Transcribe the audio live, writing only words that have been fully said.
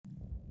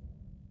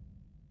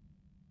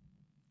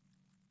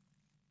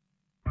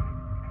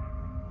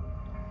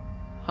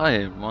Hi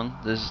everyone,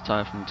 this is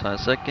Ty from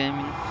S.S.D.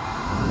 Gaming,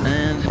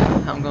 and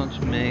I'm going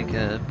to make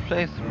a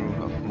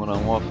playthrough of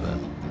Modern Warfare.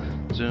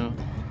 So,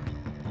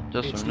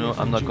 just so you know,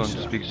 I'm not going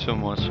to speak so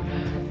much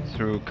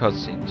through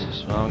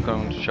cutscenes, so I'm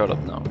going to shut up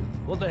now.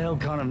 What the hell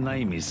kind of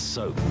name is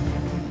Soap?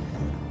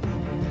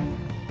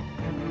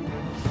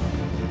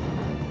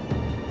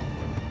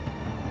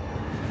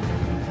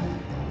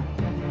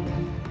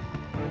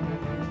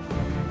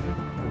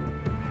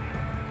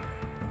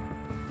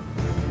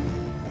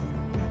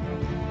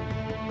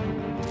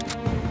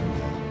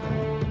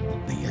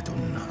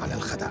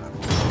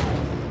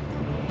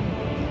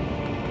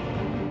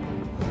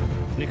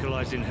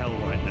 Nikolai's in hell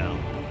right now.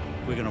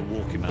 We're gonna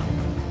walk him out.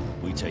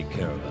 We take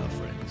care of our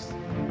friends.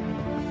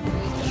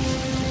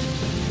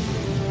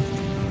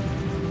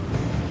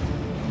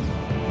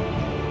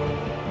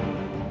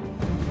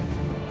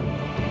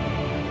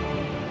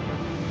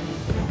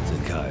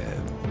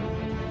 Zakayev.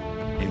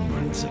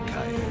 Imran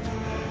Zakayev.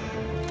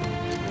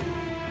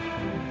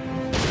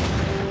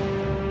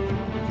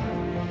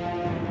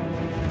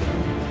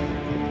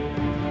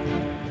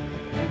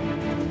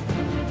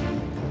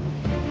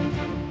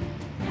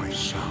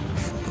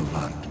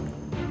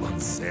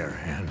 Their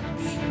hands.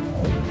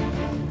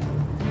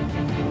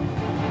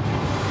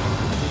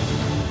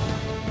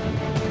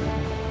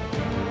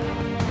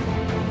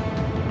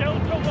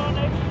 Delta 1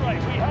 X-ray,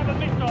 we have a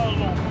missile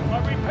launch. I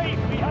repeat,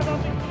 we have a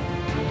missile.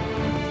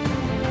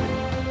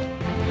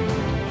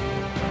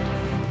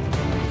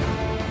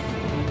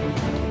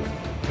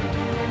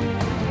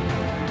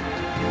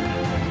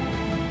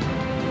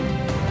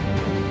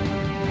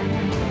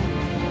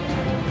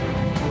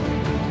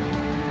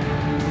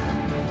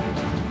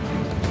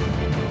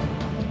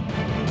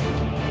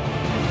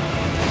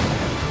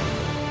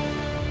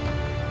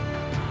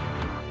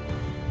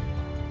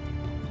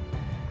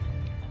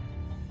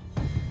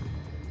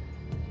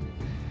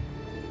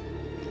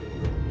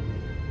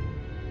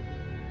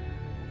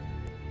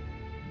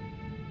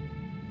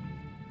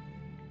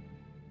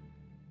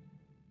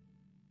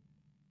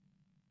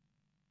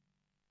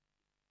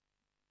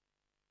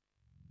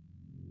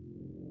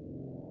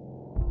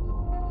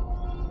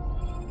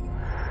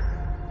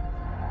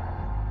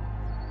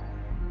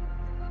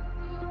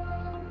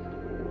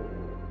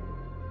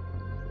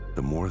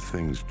 The more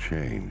things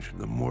change,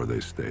 the more they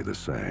stay the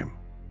same.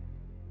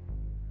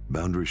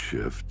 Boundaries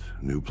shift,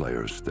 new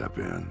players step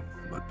in,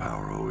 but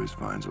power always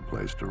finds a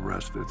place to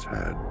rest its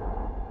head.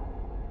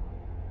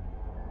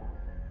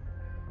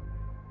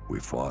 We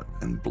fought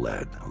and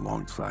bled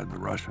alongside the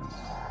Russians.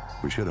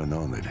 We should have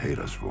known they'd hate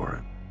us for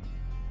it.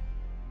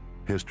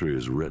 History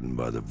is written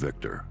by the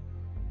victor,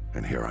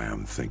 and here I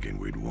am thinking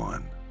we'd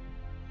won.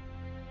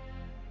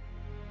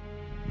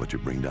 But you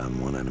bring down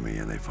one enemy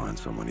and they find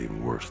someone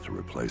even worse to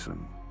replace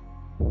him.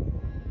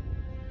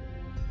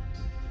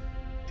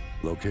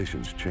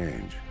 Locations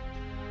change,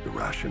 the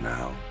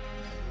rationale,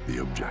 the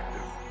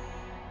objective.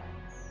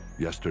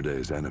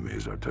 Yesterday's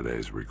enemies are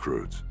today's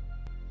recruits.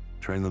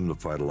 Train them to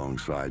fight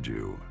alongside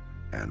you,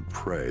 and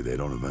pray they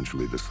don't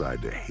eventually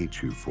decide to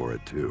hate you for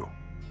it too.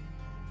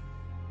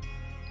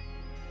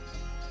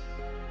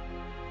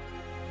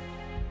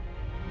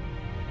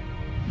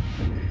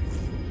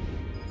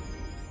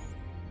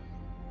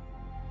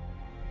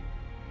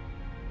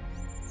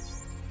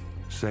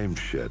 Same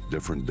shit,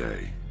 different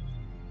day.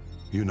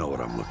 You know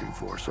what I'm looking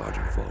for,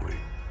 Sergeant Foley.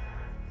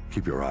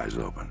 Keep your eyes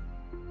open.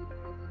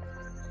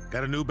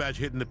 Got a new batch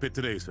hitting the pit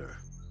today, sir.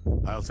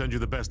 I'll send you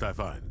the best I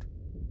find.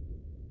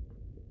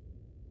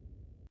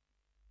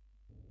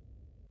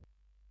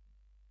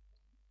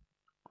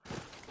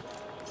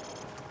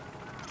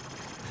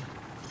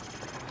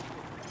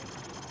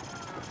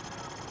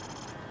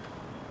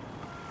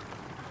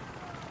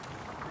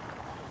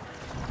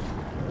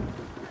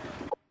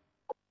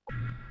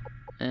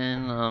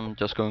 And I'm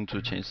just going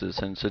to change the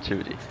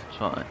sensitivity,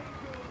 so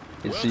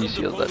it's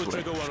easier that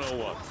way.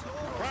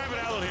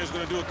 Private Allen here is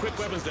going to do a quick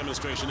weapons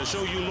demonstration to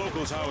show you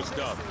locals how it's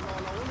done.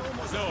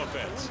 No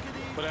offense,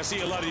 but I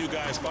see a lot of you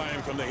guys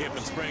firing from the hip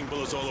and spraying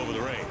bullets all over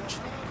the range.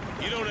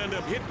 You don't end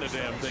up hitting the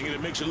damn thing and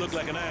it makes you look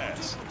like an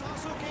ass.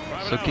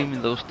 So give me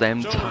those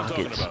damn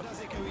targets.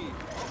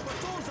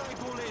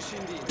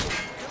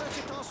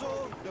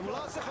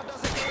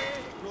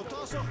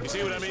 You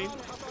see what I mean?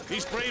 He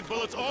sprayed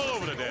bullets all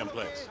over the damn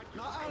place.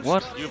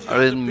 What? You've I got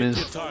didn't to pick miss.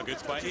 your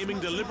targets by aiming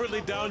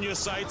deliberately down your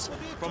sights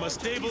from a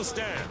stable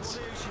stance.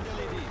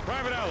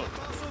 Private Allen,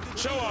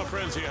 show our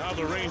friends here how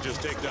the Rangers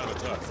take down a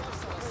target.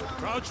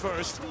 Crouch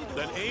first,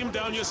 then aim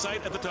down your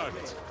sight at the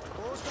target.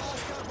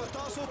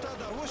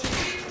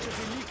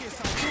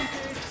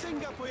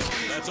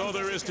 That's all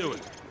there is to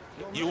it.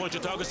 You want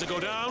your targets to go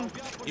down,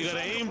 you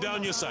gotta aim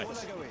down your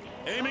sights.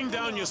 Aiming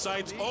down your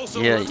sights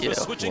also works for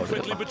switching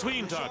quickly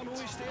between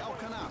targets.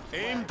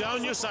 Aim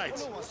down your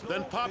sights,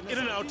 then pop in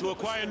and out to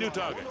acquire new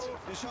targets.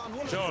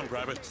 Show him,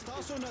 Private.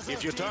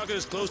 If your target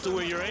is close to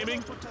where you're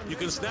aiming, you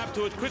can snap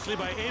to it quickly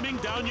by aiming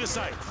down your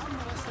sights.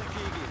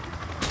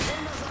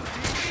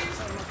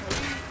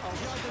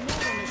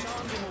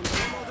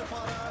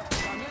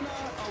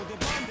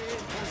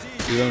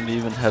 You don't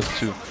even have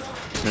to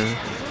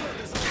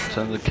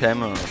turn the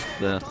camera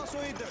there.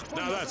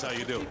 Now that's how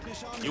you do it.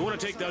 You want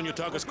to take down your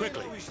targets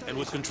quickly and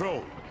with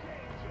control.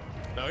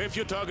 Now if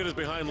your target is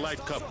behind light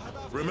cover,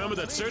 remember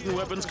that certain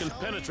weapons can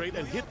penetrate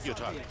and hit your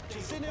target.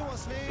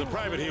 The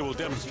private here will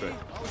demonstrate.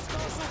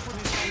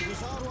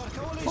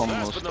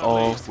 Almost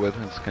all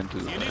weapons can do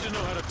You need that. to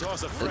know how to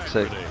toss a frag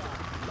Except grenade.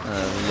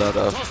 a lot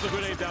of Toss the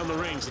grenade down the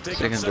range to take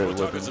out secondary several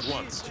targets at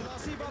weapons.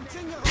 once. Good.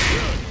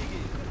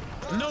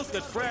 Note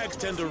that frags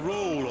tend to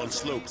roll on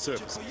sloped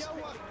surfaces.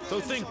 So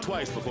think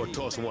twice before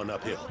tossing one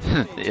uphill.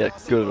 Yeah,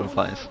 good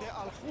advice.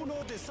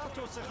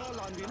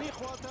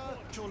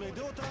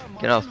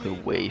 Get out the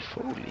way,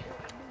 Foley.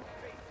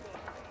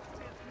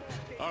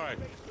 Alright.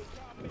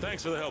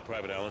 Thanks for the help,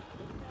 Private Allen.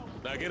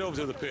 Now get over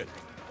to the pit.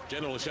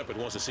 General Shepard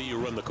wants to see you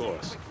run the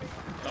course.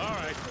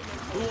 Alright.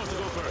 Who wants to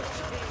go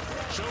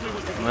first? Show me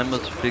what you Remember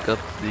to pick up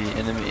the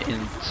enemy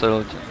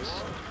intelligence,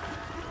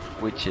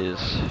 which is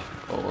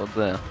over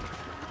there.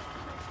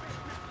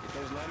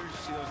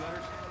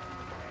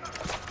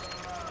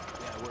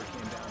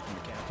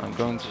 I'm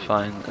going to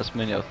find as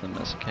many of them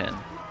as I can.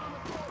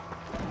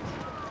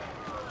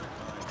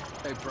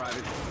 Hey,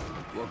 Private.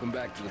 Welcome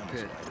back to the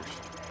pit.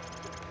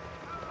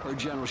 Heard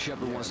General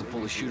Shepard wants to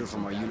pull a shooter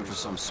from our unit for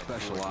some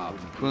special op.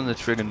 Pulling the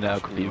trigger now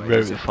could be Anyway,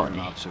 very he's up there on funny.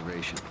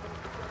 observation.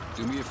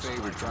 Do me a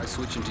favor, try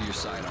switching to your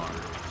sidearm.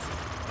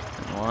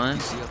 And why? You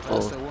see how fast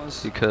Well, that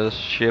was? because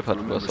Shepard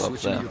Remember, was up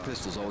switching there. your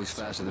pistol's always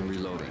faster than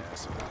reloading.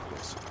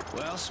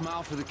 Well,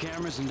 smile for the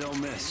cameras and don't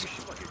miss.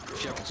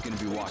 Shepard's gonna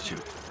be watching.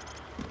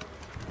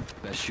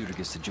 Best shooter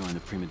gets to join the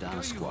Prima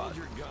Donna squad.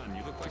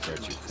 If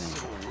that's your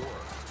thing.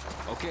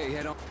 Okay,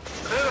 head on.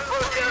 Clear the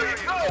first area.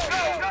 Go,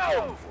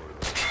 go, go!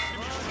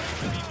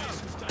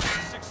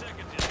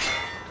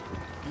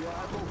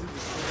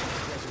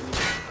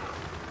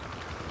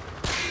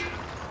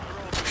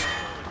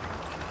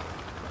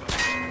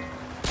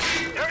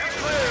 Area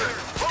clear.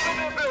 Move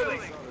into the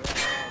building.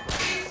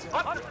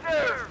 Up the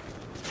stairs.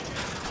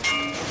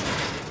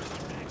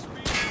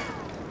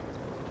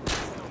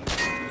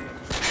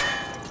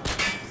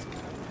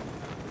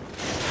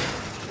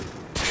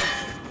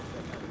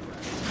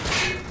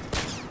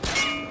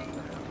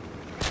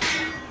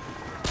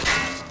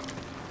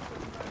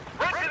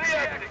 Right to the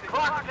exit.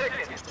 Clock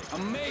ticking.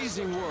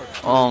 Amazing work.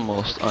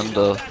 Almost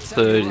under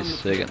 30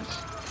 seconds.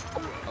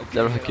 Okay,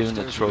 Never head given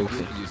the upstairs with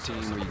trophy. your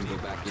team where you can go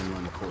back in and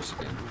run the course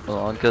again.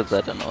 Well, I'll get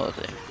that another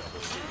day.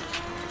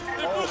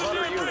 All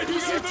Hunter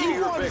units, get to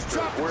your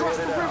victory. We're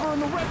headed out.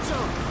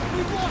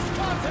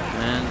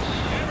 And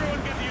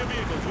Everyone get to your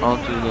vehicles.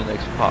 I'll do the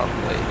next part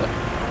later.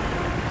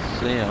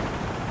 See ya.